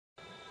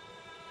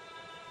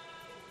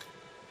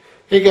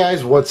Hey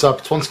guys, what's up?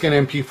 It's once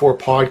again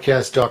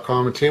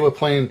mp4podcast.com, and today we're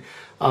playing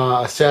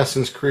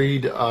Assassin's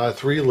Creed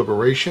 3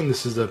 Liberation.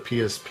 This is the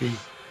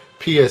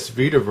PS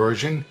Vita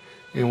version,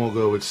 and we'll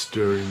go with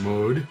story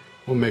mode.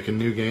 We'll make a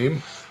new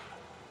game,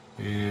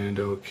 and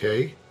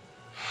okay.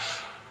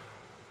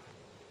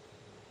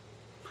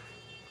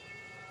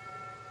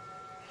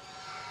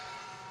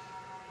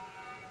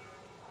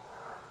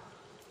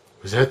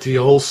 Was that the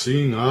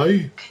all-seeing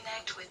eye?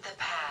 Connect with the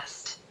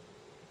past.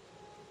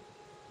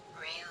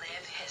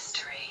 Relive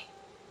history.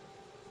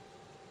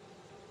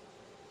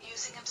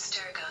 Using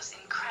Abstergo's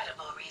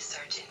incredible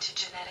research into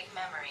genetic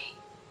memory,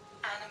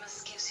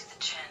 Animus gives you the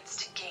chance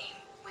to game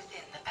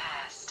within the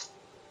past.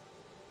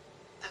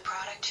 The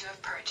product you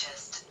have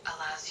purchased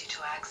allows you to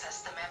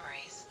access the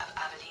memories of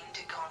Aveline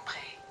de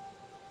Cambrai,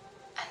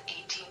 an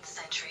 18th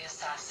century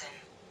assassin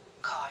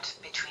caught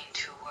between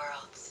two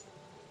worlds,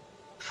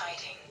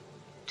 fighting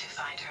to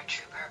find her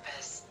true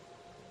purpose.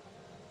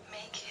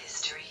 Make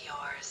history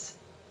yours.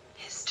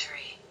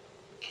 History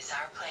is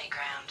our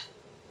playground.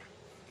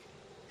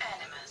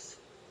 Animus.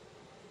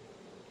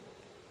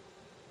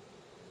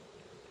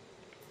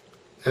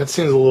 That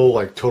seems a little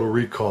like Total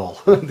Recall,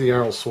 the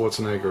Arnold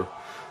Schwarzenegger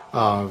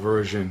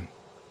version.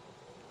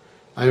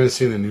 I haven't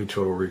seen the new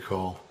Total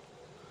Recall.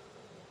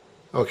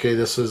 Okay,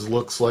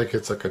 looks like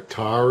it's a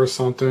guitar or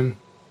something.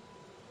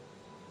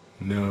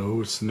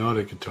 No, it's not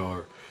a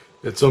guitar.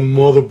 It's a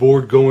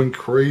motherboard going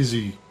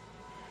crazy.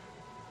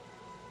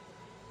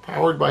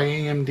 Powered by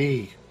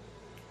AMD.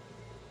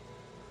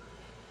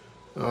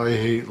 I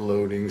hate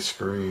loading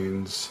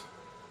screens.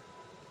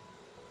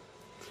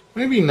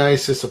 Wouldn't it be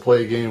nice just to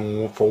play a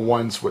game for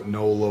once with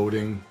no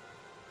loading?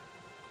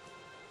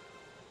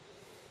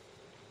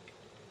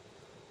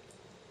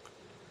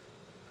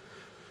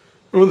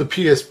 Remember the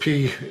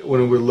PSP,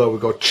 when it would load,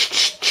 would go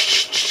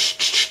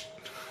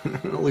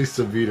at least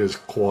the Vita's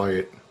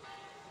quiet.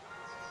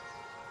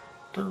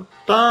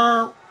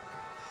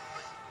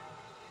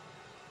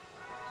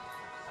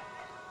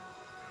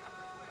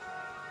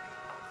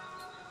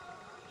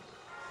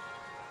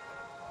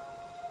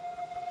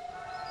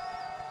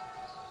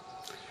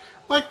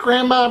 Like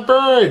grandma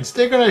birds,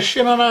 they're gonna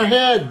shit on our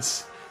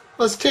heads.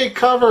 Let's take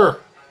cover.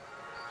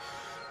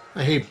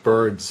 I hate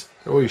birds.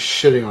 They're always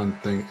shitting on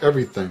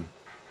everything.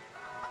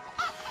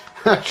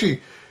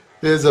 Actually,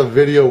 there's a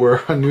video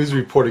where a news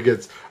reporter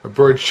gets a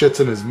bird shits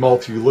in his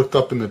mouth. You looked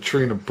up in the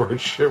tree and a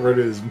bird shit right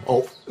in his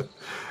mouth.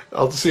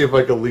 I'll see if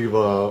I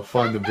can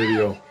find the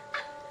video.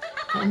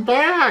 I'm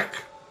back.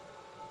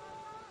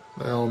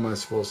 What the hell am I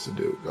supposed to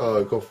do?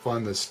 Go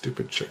find this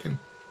stupid chicken.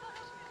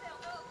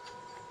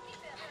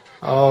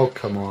 Oh,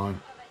 come on.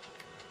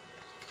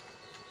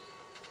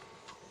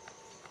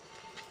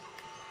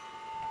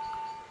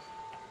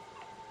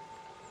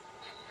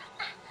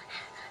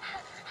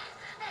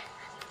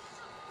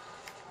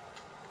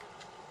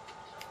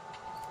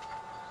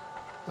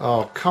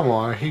 Oh, come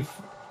on.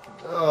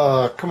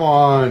 Come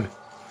on. What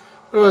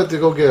do I have to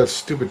go get a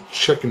stupid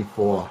chicken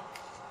for?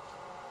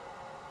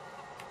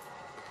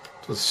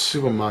 That's what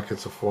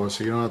supermarkets are for,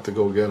 so you don't have to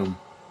go get them.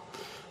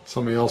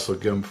 Somebody else will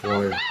get them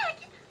for you.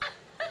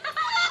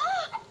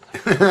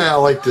 I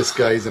like this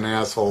guy. He's an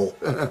asshole.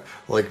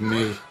 Like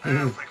me.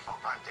 Perfect for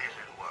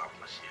plantation work,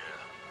 monsieur.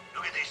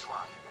 Look at this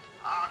one.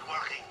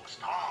 Hard-working,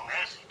 strong,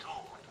 healthy too.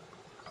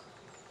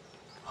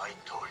 I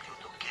told you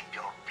to keep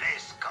your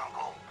place,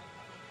 Congo.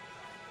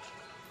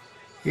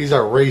 He's a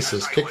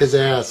racist. Kick his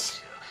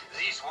ass.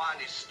 This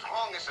one is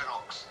strong as an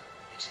ox.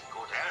 It's in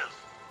good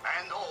health.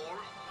 And old,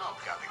 not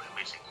counting the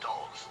missing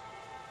toes.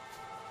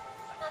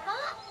 Mama?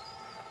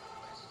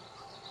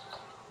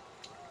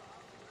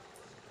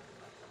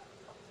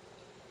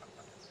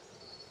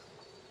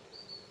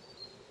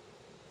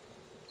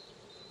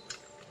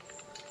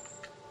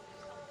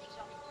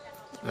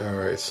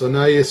 Alright, so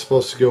now you're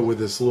supposed to go with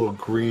this little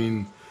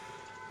green,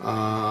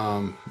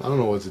 I don't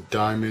know, it's a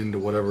diamond or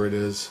whatever it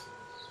is.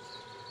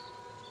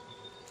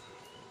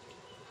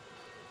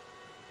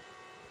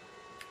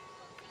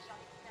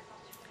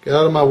 Get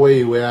out of my way,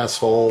 you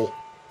asshole.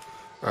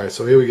 Alright,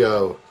 so here we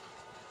go.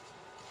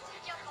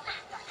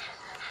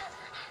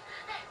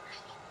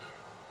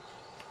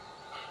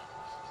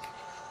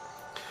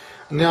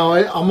 Now,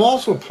 I'm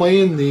also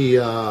playing the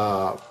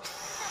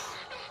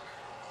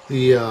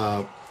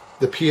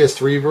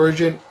PS3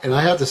 version, and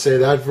I have to say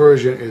that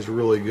version is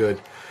really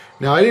good.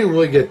 Now, I didn't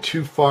really get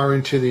too far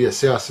into the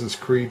Assassin's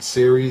Creed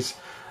series.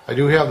 I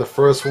do have the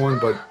first one,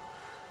 but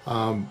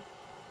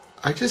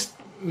I just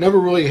never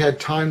really had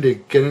time to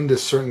get into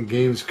certain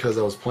games because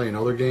I was playing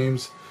other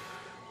games.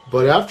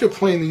 But after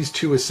playing these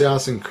two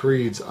Assassin's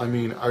Creeds, I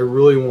mean, I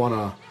really want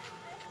to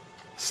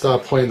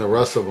stop playing the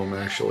rest of them,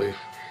 actually.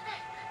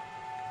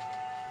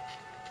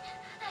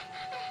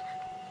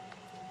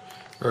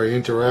 Alright,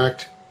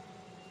 interact.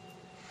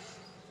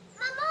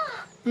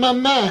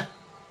 Mama!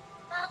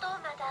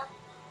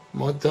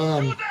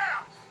 Madame.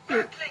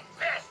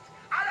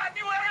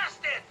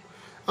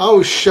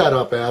 Oh, shut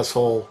up,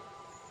 asshole.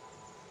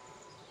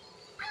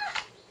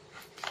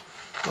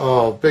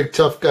 Oh, big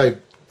tough guy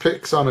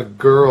picks on a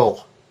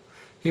girl.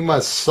 He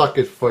must suck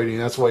at fighting.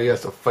 That's why he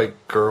has to fight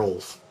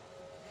girls.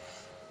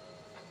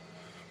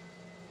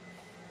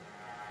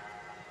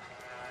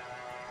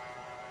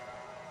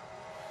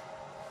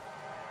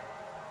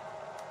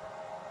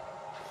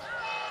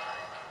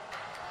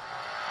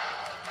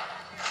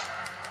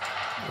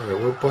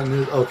 Alright, what button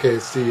is... Okay,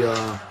 it's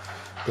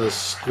the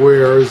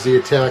square is the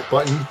attack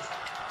button.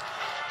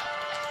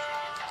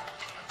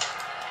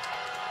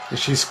 And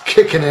she's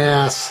kicking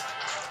ass.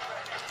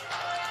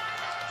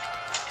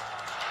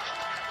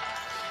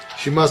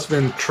 She must have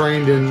been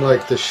trained in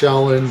like the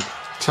Shaolin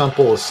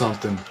Temple or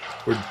something.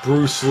 With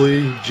Bruce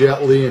Lee,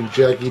 Jet Li, and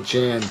Jackie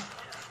Chan.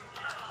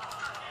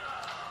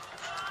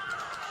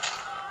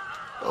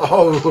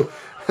 Oh,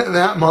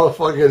 that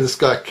motherfucker just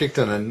got kicked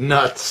in the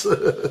nuts.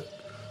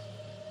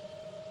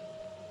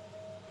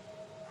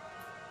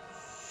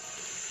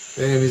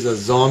 Damn, he's a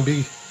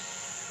zombie.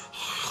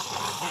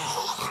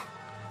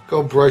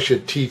 Go brush your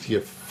teeth, you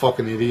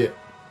fucking idiot.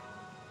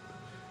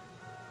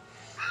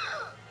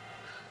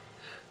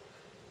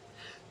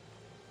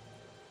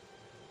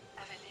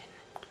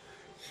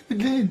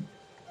 Evelyn.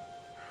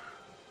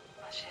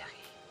 Ma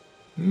chérie.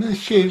 Ma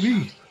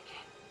chérie.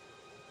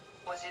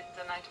 Was it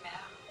the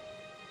nightmare?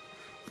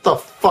 What the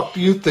fuck do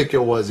you think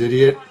it was,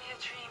 idiot? Only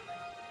a dream.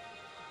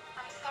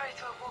 I'm sorry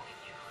to have woken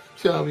you.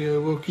 Sorry, I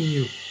woke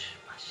you. Shh,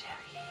 ma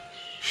chérie.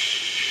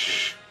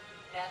 Shh.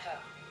 Never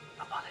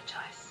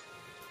apologize.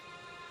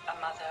 A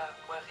mother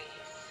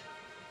worries,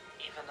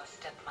 even a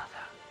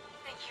stepmother.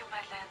 Thank you,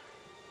 Madeleine.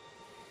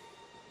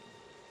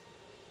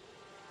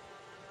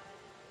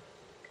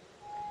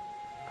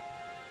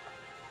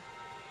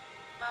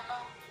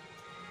 Maman,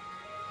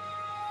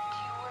 do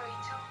you worry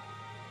too?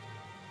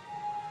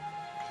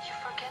 Did you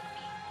forget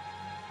me?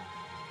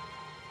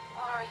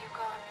 Or are you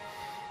gone?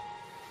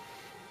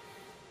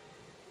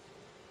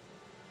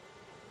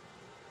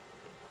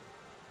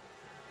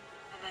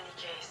 In any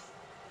case,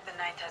 the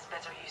night has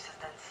better uses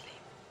than sleep.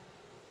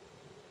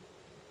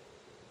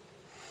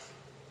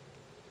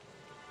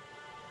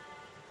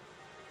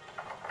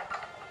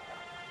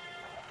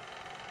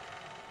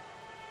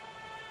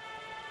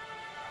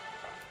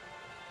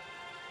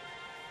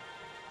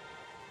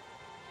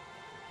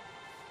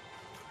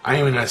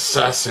 I'm an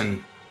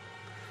assassin.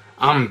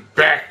 I'm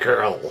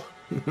Batgirl.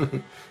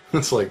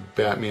 It's like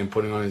Batman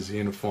putting on his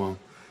uniform.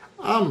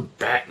 I'm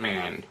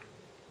Batman.